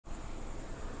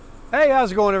Hey,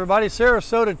 how's it going, everybody?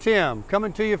 Sarasota Tim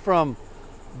coming to you from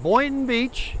Boynton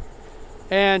Beach.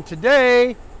 And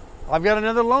today I've got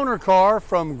another loaner car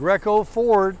from Greco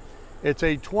Ford. It's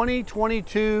a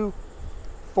 2022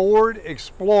 Ford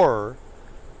Explorer.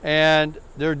 And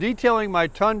they're detailing my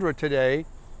Tundra today.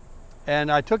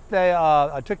 And I took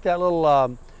that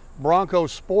little Bronco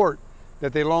Sport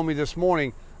that they loaned me this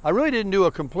morning. I really didn't do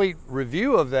a complete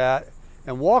review of that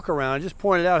and walk around. I just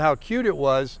pointed out how cute it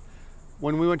was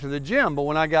when we went to the gym. But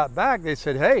when I got back, they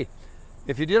said, hey,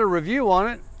 if you did a review on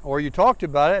it or you talked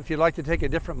about it, if you'd like to take a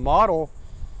different model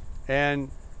and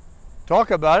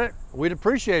talk about it, we'd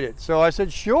appreciate it. So I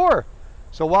said, sure.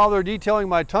 So while they're detailing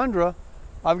my Tundra,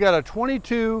 I've got a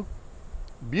 22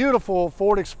 beautiful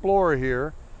Ford Explorer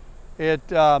here. It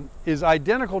is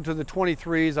identical to the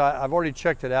 23s. I've already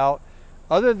checked it out.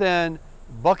 Other than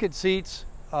bucket seats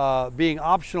being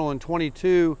optional in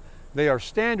 22, they are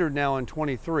standard now in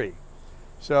 23.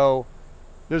 So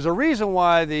there's a reason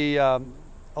why a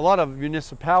lot of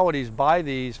municipalities buy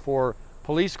these for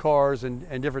police cars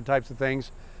and different types of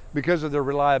things because of their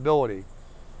reliability.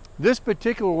 This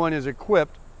particular one is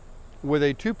equipped with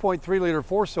a 2.3 liter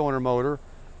 4-cylinder motor,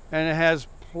 and it has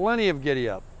plenty of giddy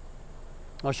up.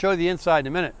 I'll show you the inside in a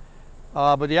minute.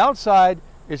 But the outside,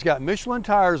 it's got Michelin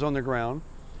tires on the ground,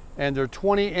 and they're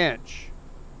 20-inch.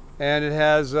 And it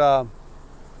has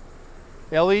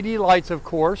LED lights, of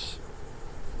course.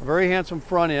 A very handsome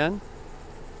front end,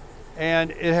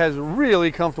 and it has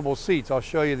really comfortable seats. I'll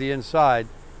show you the inside,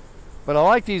 but I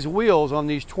like these wheels on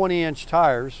these 20-inch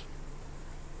tires.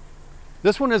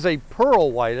 This one is a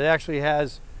pearl white. It actually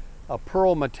has a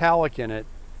pearl metallic in it.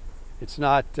 It's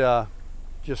not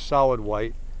just solid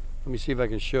white. Let me see if I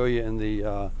can show you in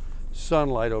the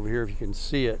sunlight over here if you can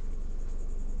see it.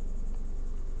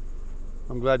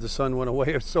 I'm glad the sun went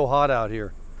away. It's so hot out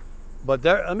here. But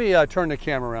there, let me turn the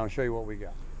camera around and show you what we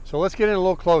got. So let's get in a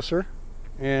little closer,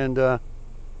 and I want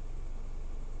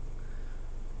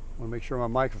to make sure my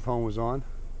microphone was on.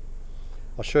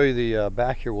 I'll show you the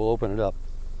back here. We'll open it up.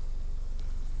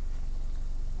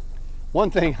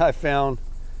 One thing I found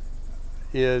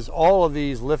is all of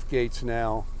these lift gates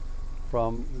now,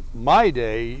 from my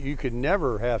day, you could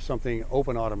never have something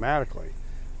open automatically.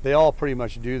 They all pretty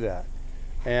much do that.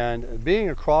 And being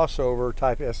a crossover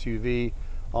type SUV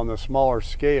on the smaller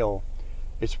scale,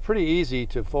 it's pretty easy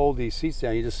to fold these seats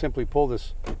down. You just simply pull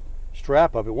this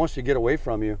strap up. It wants to get away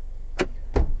from you,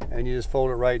 and you just fold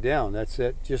it right down. That's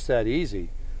it, just that easy.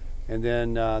 And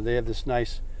then they have this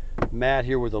nice mat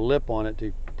here with a lip on it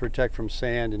to protect from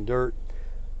sand and dirt.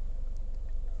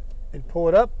 And pull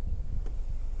it up,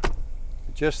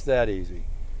 just that easy.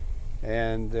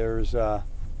 And there's a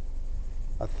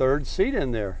third seat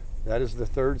in there. That is the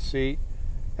third seat.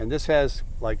 And this has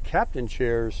like captain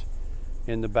chairs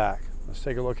in the back. Let's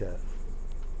take a look at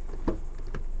it.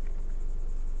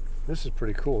 This is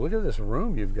pretty cool. Look at this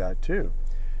room you've got too.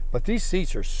 But these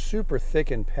seats are super thick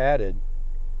and padded.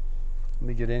 Let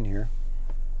me get in here.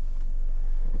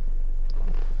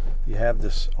 You have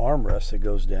this armrest that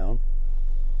goes down.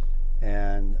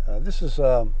 And this is,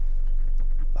 I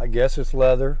guess it's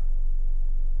leather.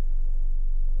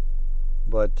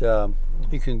 But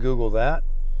you can Google that.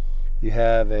 You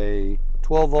have a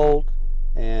 12-volt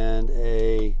and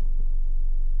a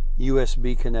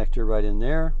USB connector right in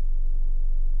there.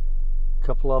 A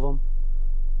couple of them.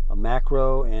 A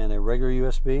macro and a regular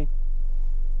USB.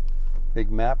 Big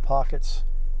map pockets.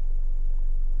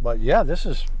 But yeah, this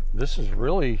is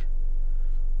really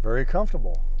very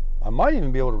comfortable. I might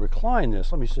even be able to recline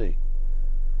this. Let me see.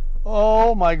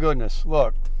 Oh my goodness,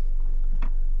 look.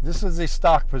 This is the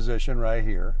stock position right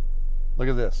here. Look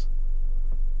at this.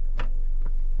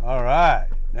 All right,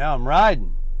 now I'm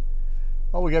riding.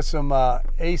 Oh, we got some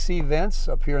AC vents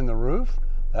up here in the roof.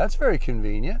 That's very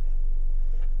convenient.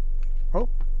 Oh,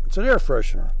 it's an air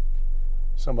freshener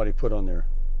somebody put on there,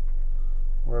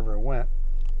 wherever it went.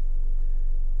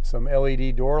 Some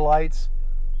LED door lights.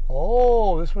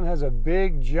 Oh, this one has a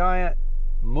big giant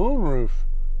moonroof,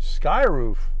 sky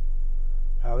roof.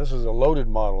 Now this is a loaded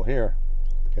model here.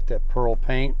 Got that pearl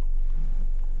paint.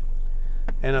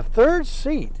 And a third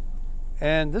seat.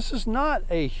 And this is not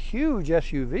a huge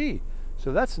SUV.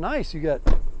 So that's nice. You got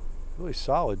really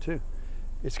solid too.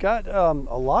 It's got a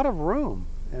lot of room.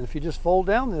 And if you just fold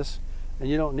down this and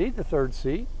you don't need the third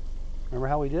seat, remember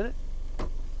how we did it?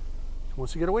 It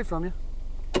wants to get away from you.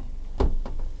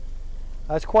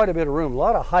 That's quite a bit of room, a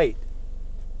lot of height.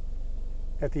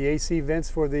 Got the AC vents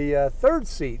for the third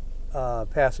seat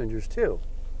passengers too.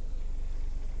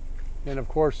 And of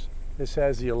course, this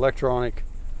has the electronic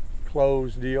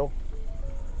close deal.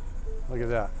 Look at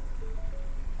that.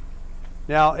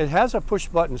 Now it has a push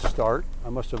button start. I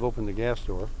must have opened the gas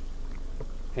door.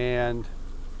 And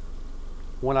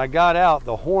when I got out,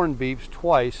 the horn beeps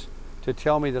twice to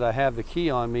tell me that I have the key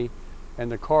on me and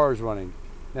the car is running.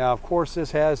 Now, of course,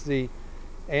 this has the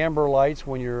amber lights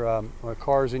when when a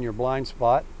car's in your blind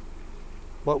spot.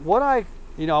 But what I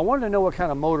wanted to know what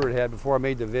kind of motor it had before I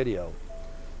made the video.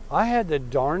 I had the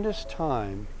darndest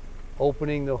time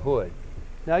opening the hood.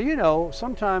 Now,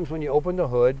 sometimes when you open the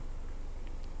hood,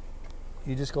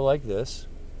 you just go like this,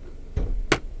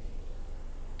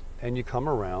 and you come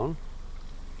around.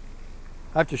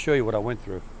 I have to show you what I went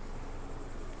through.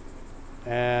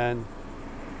 And,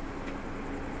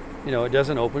 it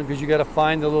doesn't open because you got to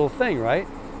find the little thing, right?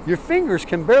 Your fingers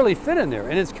can barely fit in there,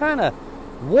 and it's kind of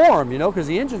warm, because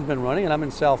the engine's been running, and I'm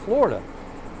in South Florida.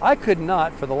 I could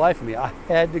not, for the life of me, I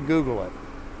had to Google it.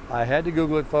 I had to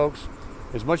Google it, folks.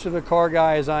 As much of a car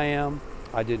guy as I am,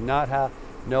 I did not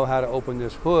know how to open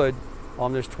this hood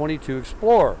on this 22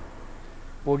 Explorer.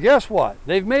 Well, guess what?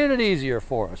 They've made it easier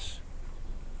for us.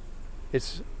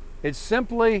 It's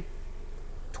simply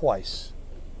twice.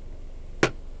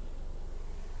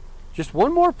 Just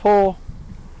one more pull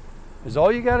is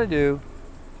all you got to do,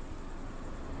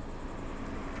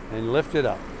 and lift it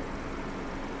up.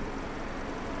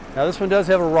 Now this one does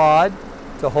have a rod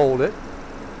to hold it,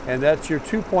 and that's your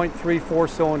 2.34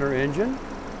 cylinder engine.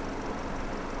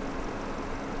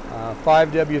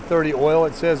 5W30 oil,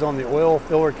 it says on the oil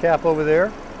filler cap over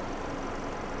there.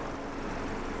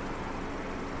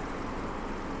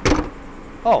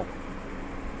 Oh,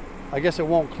 I guess it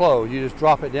won't close. You just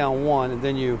drop it down one and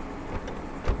then you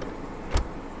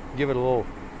give it a little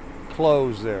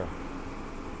close there.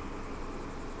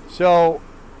 So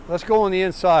let's go on the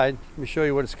inside. Let me show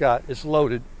you what it's got. It's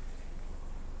loaded.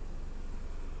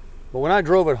 But when I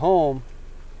drove it home,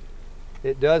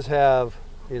 it does have,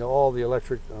 all the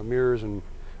electric mirrors and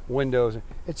windows.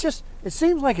 It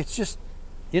seems like it's just,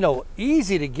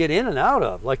 easy to get in and out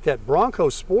of, like that Bronco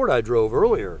Sport I drove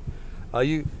earlier.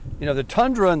 The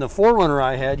Tundra and the 4Runner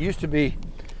I had used to be,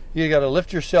 you got to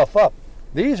lift yourself up.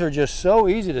 These are just so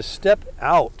easy to step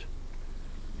out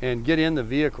and get in the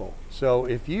vehicle. So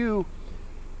if you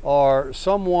are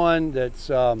someone that's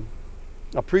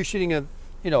appreciating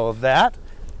of that,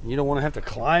 you don't want to have to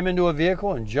climb into a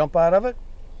vehicle and jump out of it,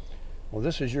 well,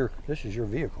 this is your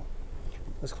vehicle.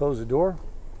 Let's close the door.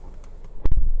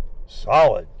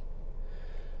 Solid.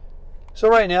 So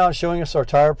right now it's showing us our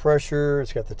tire pressure.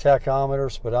 It's got the tachometer,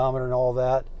 speedometer, and all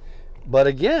that. But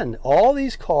again, all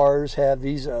these cars have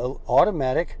these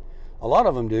automatic, a lot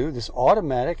of them do, this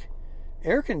automatic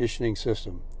air conditioning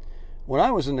system. When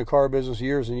I was in the car business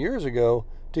years and years ago,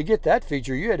 to get that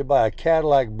feature, you had to buy a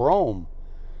Cadillac Brougham,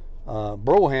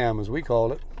 Brougham as we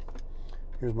called it.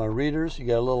 Here's my readers. You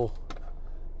got a little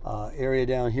area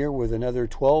down here with another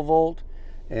 12 volt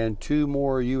and two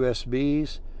more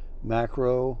USBs,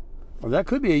 macro, or that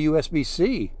could be a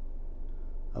USB-C.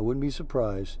 I wouldn't be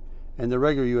surprised. And the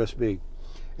regular USB.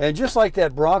 And just like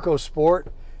that Bronco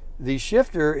Sport, the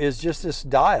shifter is just this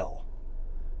dial.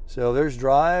 So there's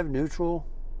drive, neutral.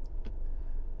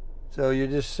 So you're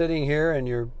just sitting here and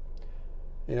you're,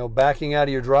 backing out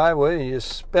of your driveway and you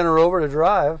just spin her over to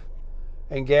drive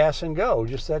and gas and go.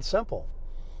 Just that simple.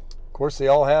 Of course, they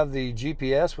all have the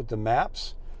GPS with the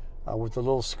maps, with the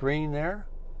little screen there.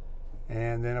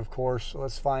 And then, of course,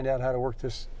 let's find out how to work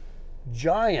this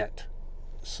giant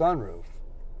sunroof.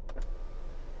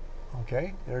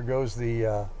 Okay, there goes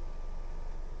the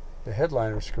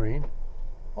headliner screen.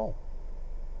 Oh,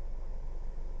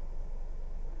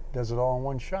 does it all in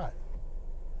one shot.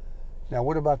 Now,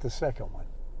 what about the second one?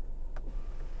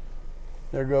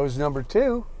 There goes number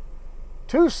two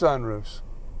sunroofs.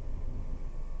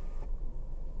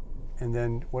 And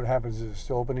then what happens? Is it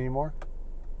still open anymore?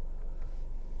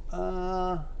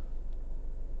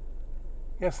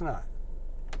 Guess not.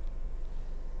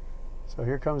 So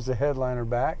here comes the headliner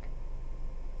back.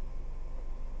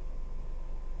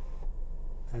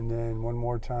 And then one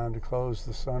more time to close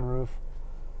the sunroof.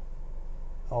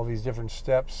 All these different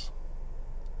steps.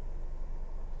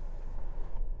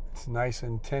 It's nice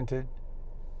and tinted.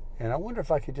 And I wonder if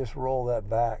I could just roll that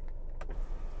back.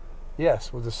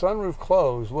 Yes, with the sunroof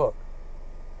closed, look.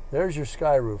 There's your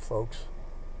sky roof, folks.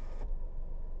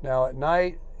 Now at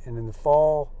night and in the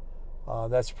fall,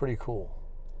 that's pretty cool.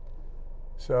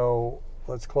 So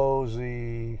let's close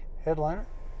the headliner.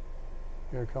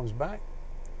 Here it comes back.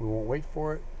 We won't wait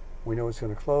for it. We know it's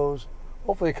going to close.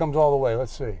 Hopefully it comes all the way.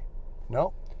 Let's see.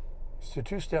 Nope. It's a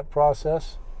two-step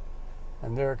process,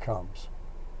 and there it comes.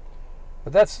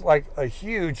 But that's like a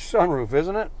huge sunroof,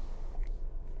 isn't it?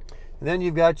 And then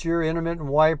you've got your intermittent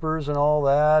wipers and all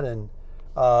that, and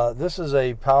this is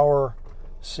a power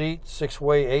seat,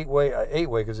 6-way,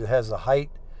 8-way, because it has the height,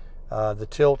 the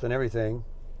tilt and everything.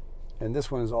 And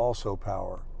this one is also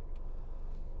power.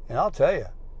 And I'll tell you,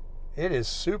 it is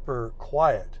super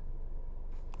quiet.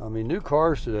 I mean, new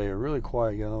cars today are really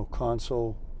quiet. You know,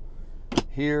 console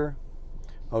here.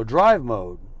 Oh, drive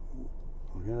mode.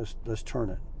 Okay, let's turn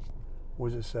it. What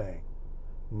does it say?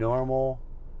 Normal,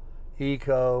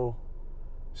 eco,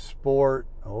 sport.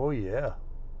 Oh, yeah.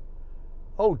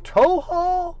 Oh, tow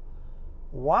haul?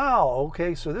 Wow.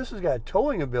 Okay, so this has got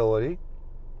towing ability.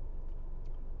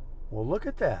 Well, look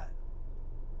at that.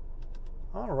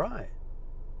 All right.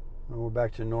 And we're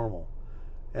back to normal.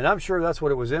 And I'm sure that's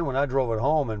what it was in when I drove it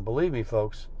home. And believe me,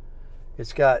 folks,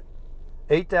 it's got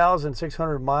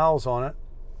 8,600 miles on it.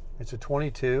 It's a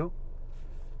 22.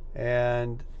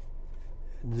 And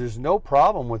there's no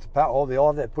problem with the power. Oh, they all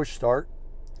have that push start.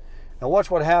 Now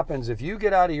watch what happens if you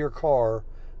get out of your car,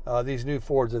 these new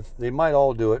Fords, they might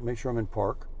all do it. Make sure I'm in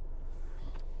park.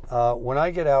 When I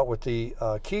get out with the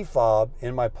key fob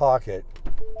in my pocket,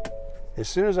 as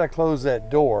soon as I close that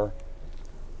door,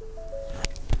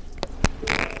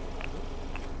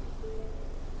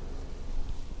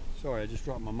 sorry, I just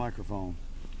dropped my microphone.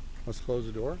 Let's close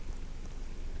the door.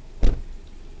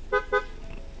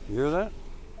 You hear that?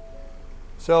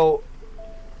 So,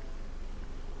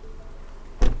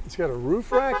 it's got a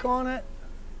roof rack on it.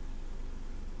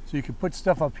 So you can put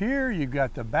stuff up here. You've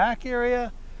got the back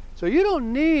area. So you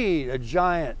don't need a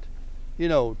giant, you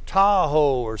know,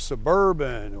 Tahoe or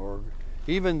Suburban or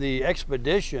even the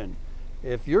Expedition.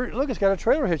 If you're, look, it's got a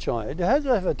trailer hitch on it. It has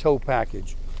to have a tow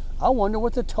package. I wonder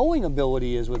what the towing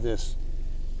ability is with this.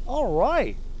 All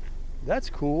right, that's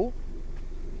cool.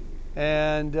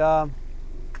 And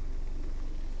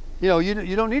you know,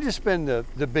 you don't need to spend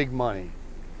the big money.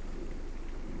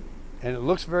 And it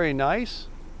looks very nice.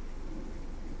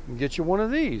 You can get you one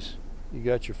of these. You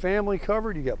got your family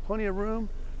covered, you got plenty of room.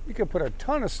 You can put a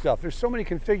ton of stuff. There's so many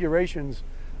configurations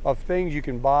of things you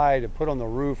can buy to put on the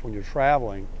roof when you're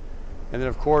traveling. And then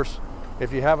of course,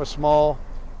 if you have a small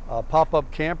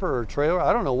pop-up camper or trailer,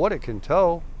 I don't know what it can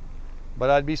tow, but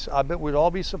I bet we'd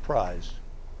all be surprised.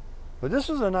 But this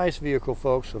is a nice vehicle,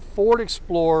 folks. The Ford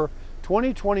Explorer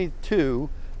 2022.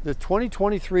 The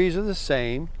 2023s are the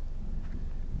same,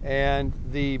 and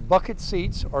the bucket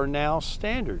seats are now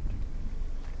standard.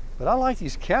 But I like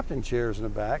these captain chairs in the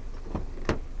back.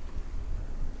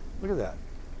 Look at that.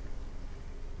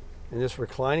 And this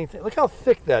reclining thing. Look how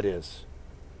thick that is.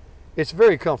 It's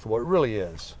very comfortable. It really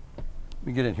is. Let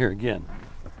me get in here again.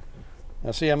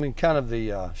 Now see, I'm in kind of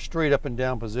the straight up and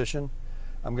down position.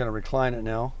 I'm going to recline it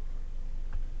now.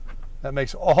 That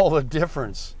makes all the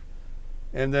difference.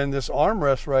 And then this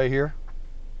armrest right here.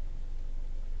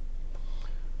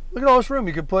 Look at all this room.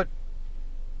 You could put,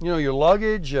 you know, your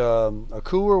luggage, a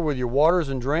cooler with your waters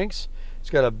and drinks. It's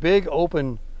got a big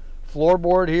open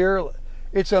floorboard here.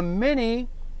 It's a mini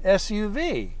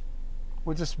SUV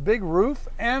with this big roof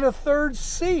and a third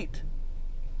seat.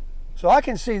 So I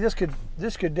can see this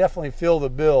could definitely fill the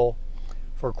bill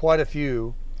for quite a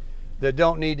few that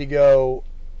don't need to go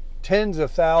tens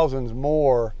of thousands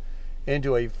more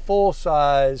into a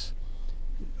full-size,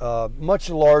 much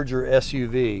larger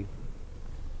SUV.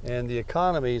 And the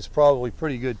economy is probably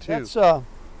pretty good too. That's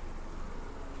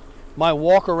my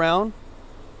walk around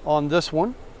on this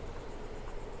one.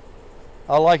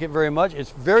 I like it very much.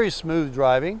 It's very smooth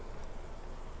driving.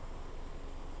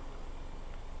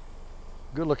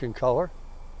 Good looking color.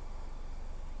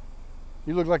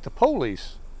 You look like the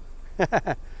police.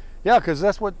 Yeah, because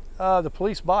that's what the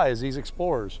police buy, is these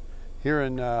Explorers. Here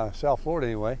in South Florida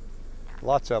anyway.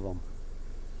 Lots of them.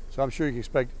 So I'm sure you can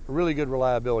expect really good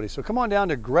reliability. So come on down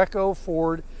to Greco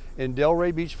Ford in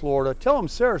Delray Beach, Florida. Tell them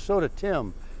Sarasota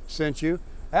Tim sent you.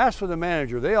 Ask for the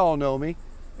manager. They all know me,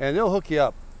 and they'll hook you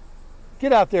up.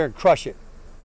 Get out there and crush it.